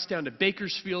drive us down to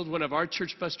Bakersfield. One of our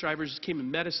church bus drivers came and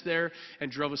met us there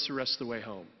and drove us the rest of the way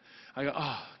home. I go,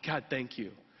 oh, God, thank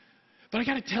you. But I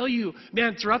got to tell you,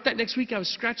 man, throughout that next week, I was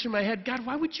scratching my head. God,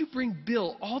 why would you bring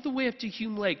Bill all the way up to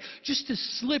Hume Lake just to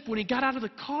slip when he got out of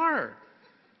the car?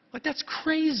 Like, that's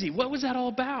crazy. What was that all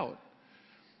about?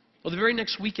 Well, the very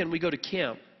next weekend, we go to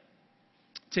camp.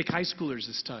 Take high schoolers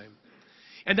this time.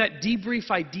 And that debrief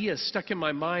idea stuck in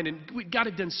my mind. And God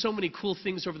had done so many cool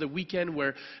things over the weekend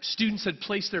where students had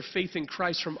placed their faith in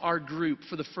Christ from our group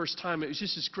for the first time. It was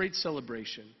just this great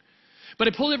celebration. But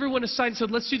I pulled everyone aside and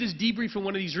said, let's do this debrief in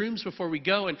one of these rooms before we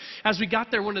go. And as we got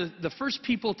there, one of the first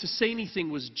people to say anything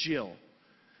was Jill.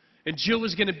 And Jill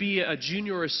was going to be a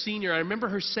junior or a senior. I remember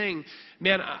her saying,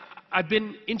 man, I've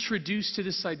been introduced to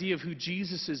this idea of who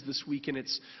Jesus is this week, and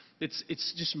it's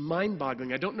just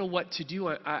mind-boggling. I don't know what to do.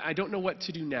 I don't know what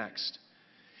to do next.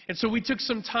 And so we took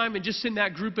some time, and just in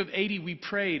that group of 80, we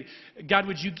prayed, God,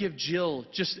 would you give Jill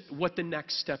just what the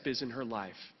next step is in her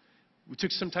life? We took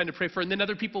some time to pray for her, and then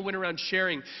other people went around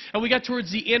sharing. And we got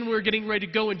towards the end, we were getting ready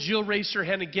to go, and Jill raised her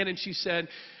hand again, and she said,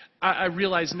 I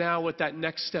realize now what that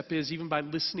next step is, even by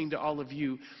listening to all of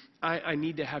you. I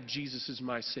need to have Jesus as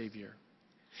my Savior.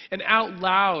 And out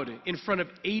loud, in front of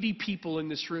 80 people in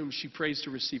this room, she prays to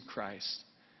receive Christ.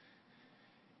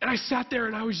 And I sat there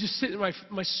and I was just sitting,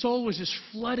 my soul was just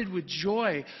flooded with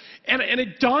joy. And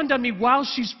it dawned on me while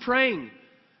she's praying,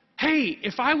 hey,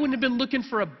 if I wouldn't have been looking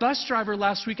for a bus driver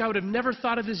last week, I would have never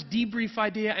thought of this debrief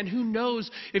idea. And who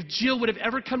knows if Jill would have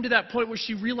ever come to that point where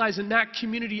she realized in that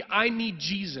community, I need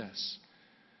Jesus.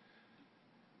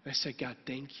 And I said, God,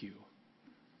 thank you.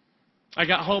 I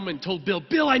got home and told Bill,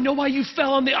 Bill, I know why you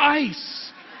fell on the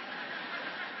ice.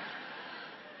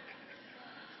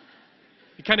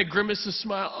 He kind of grimaced a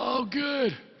smile. Oh,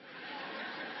 good.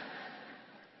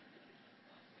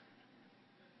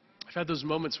 I've had those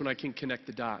moments when I can connect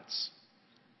the dots.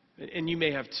 And you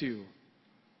may have too.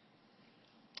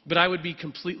 But I would be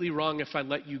completely wrong if I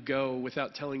let you go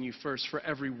without telling you first. For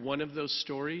every one of those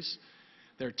stories,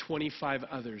 there are 25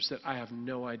 others that I have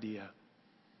no idea.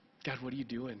 God, what are you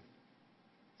doing?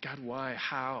 God, why?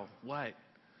 How? What?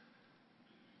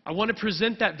 I want to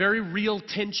present that very real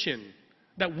tension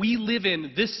that we live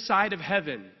in this side of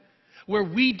heaven, where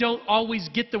we don't always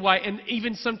get the why, and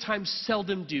even sometimes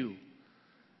seldom do.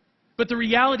 But the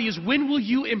reality is, when will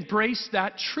you embrace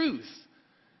that truth?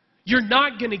 You're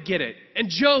not going to get it. And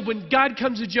Job, when God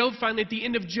comes to Job finally at the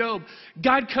end of Job,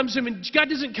 God comes to him, and God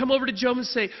doesn't come over to Job and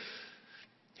say,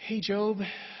 hey, Job,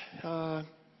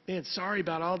 man, sorry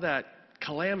about all that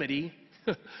calamity.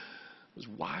 It was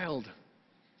wild.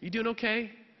 You doing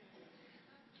okay?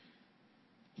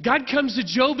 God comes to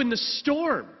Job in the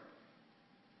storm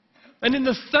and in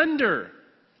the thunder.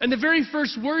 And the very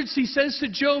first words he says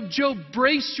to Job, Job,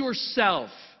 brace yourself.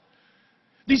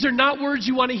 These are not words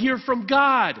you want to hear from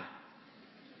God.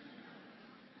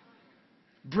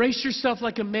 Brace yourself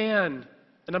like a man.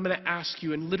 And I'm going to ask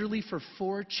you, and literally for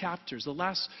 4 chapters, the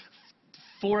last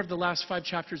 4 of the last 5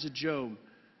 chapters of Job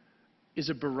is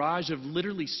a barrage of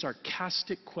literally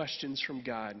sarcastic questions from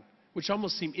God, which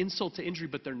almost seem insult to injury,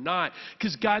 but they're not.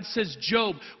 Because God says,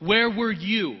 Job, where were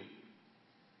you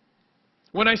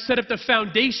when I set up the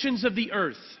foundations of the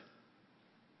earth?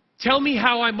 Tell me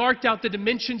how I marked out the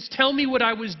dimensions. Tell me what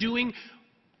I was doing.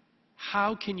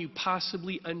 How can you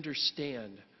possibly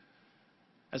understand,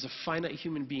 as a finite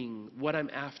human being, what I'm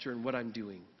after and what I'm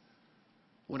doing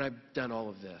when I've done all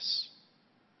of this?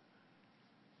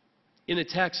 In the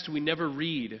text, we never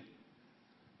read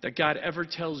that God ever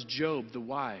tells Job the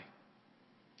why.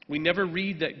 We never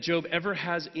read that Job ever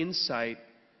has insight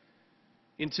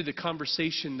into the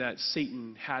conversation that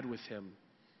Satan had with him.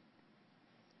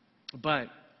 But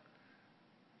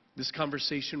this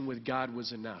conversation with God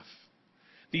was enough.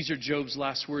 These are Job's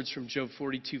last words from Job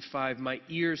 42:5. My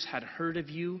ears had heard of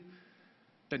you,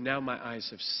 but now my eyes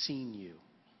have seen you.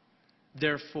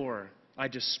 Therefore, I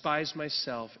despise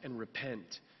myself and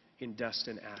repent in dust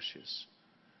and ashes.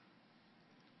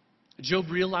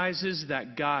 Job realizes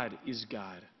that God is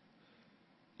God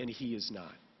and he is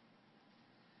not.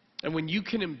 And when you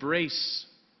can embrace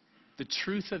the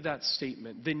truth of that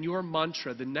statement, then your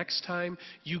mantra, the next time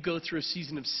you go through a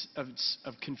season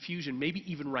of confusion, maybe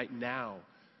even right now,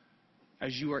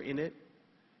 as you are in it,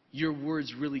 your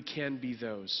words really can be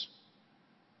those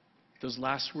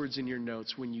last words in your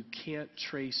notes. When you can't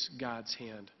trace God's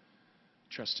hand,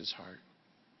 trust his heart.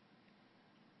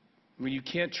 When you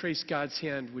can't trace God's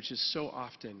hand, which is so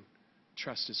often,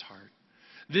 trust his heart.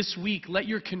 This week, let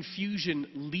your confusion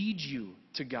lead you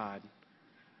to God,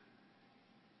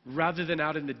 rather than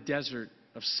out in the desert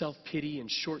of self-pity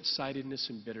and short-sightedness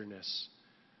and bitterness.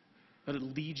 Let it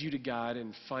lead you to God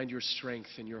and find your strength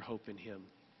and your hope in him.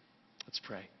 Let's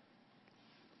pray.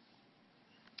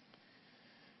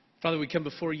 Father, we come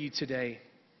before you today.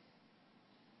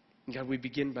 And God, we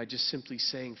begin by just simply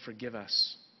saying, forgive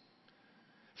us.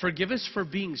 Forgive us for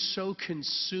being so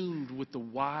consumed with the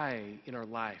why in our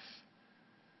life.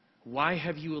 Why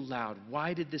have you allowed?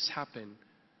 Why did this happen?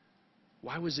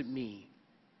 Why was it me?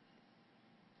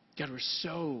 God, we're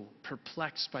so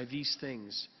perplexed by these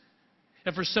things.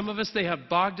 And for some of us, they have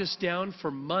bogged us down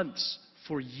for months,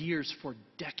 for years, for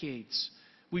decades.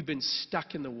 We've been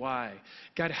stuck in the why.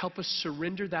 God, help us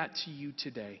surrender that to you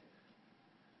today.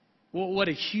 Well, what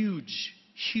a huge,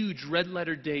 huge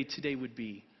red-letter day today would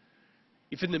be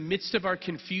if in the midst of our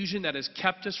confusion that has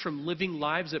kept us from living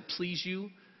lives that please you,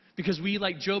 because we,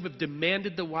 like Job, have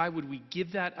demanded the why, would we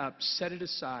give that up, set it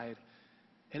aside,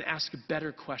 and ask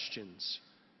better questions?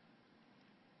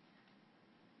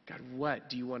 God, what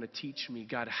do you want to teach me?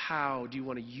 God, how do you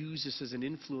want to use this as an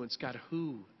influence? God,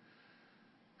 who?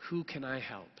 Who can I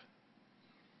help?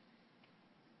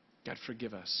 God,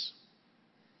 forgive us.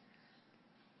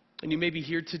 And you may be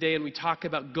here today and we talk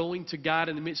about going to God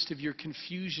in the midst of your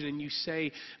confusion, and you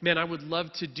say, man, I would love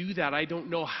to do that. I don't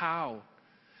know how.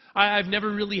 I've never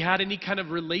really had any kind of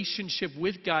relationship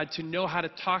with God to know how to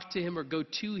talk to him or go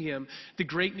to him. The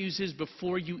great news is,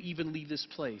 before you even leave this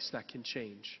place, that can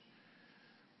change.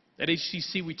 At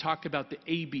HCC, we talk about the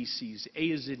ABCs. A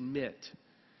is admit.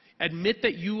 Admit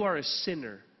that you are a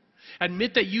sinner.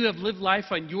 Admit that you have lived life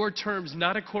on your terms,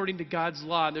 not according to God's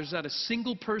law. And there's not a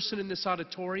single person in this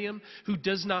auditorium who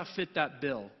does not fit that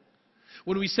bill.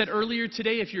 When we said earlier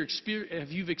today, if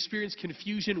you've experienced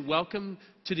confusion, welcome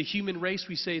to the human race,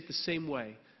 we say it the same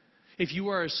way. If you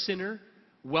are a sinner,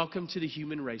 welcome to the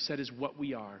human race. That is what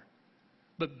we are.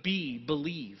 But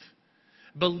believe.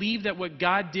 Believe that what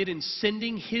God did in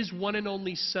sending his one and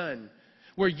only Son,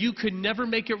 where you could never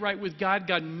make it right with God,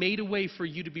 God made a way for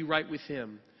you to be right with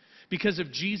him. Because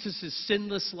of Jesus'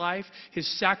 sinless life, his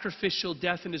sacrificial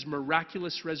death, and his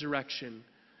miraculous resurrection,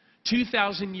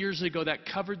 2,000 years ago, that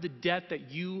covered the debt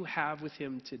that you have with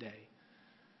him today.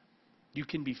 You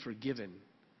can be forgiven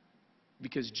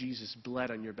because Jesus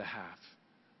bled on your behalf.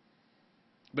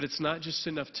 But it's not just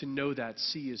enough to know that.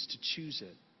 C is to choose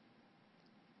it.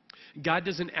 God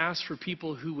doesn't ask for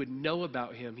people who would know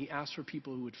about him. He asks for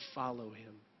people who would follow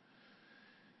him.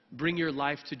 Bring your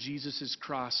life to Jesus'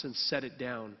 cross and set it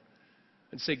down.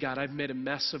 And say, God, I've made a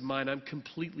mess of mine. I'm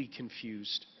completely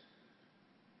confused.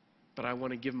 But I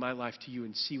want to give my life to you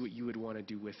and see what you would want to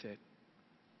do with it.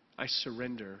 I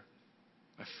surrender.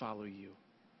 I follow you.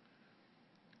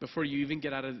 Before you even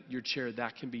get out of your chair,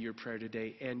 that can be your prayer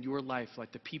today. And your life,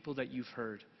 like the people that you've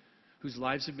heard, whose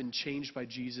lives have been changed by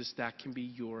Jesus, that can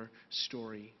be your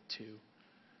story too.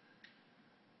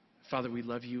 Father, we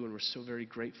love you and we're so very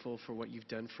grateful for what you've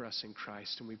done for us in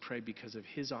Christ. And we pray because of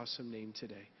his awesome name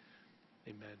today.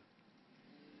 Amen.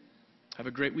 Have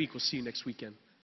a great week. We'll see you next weekend.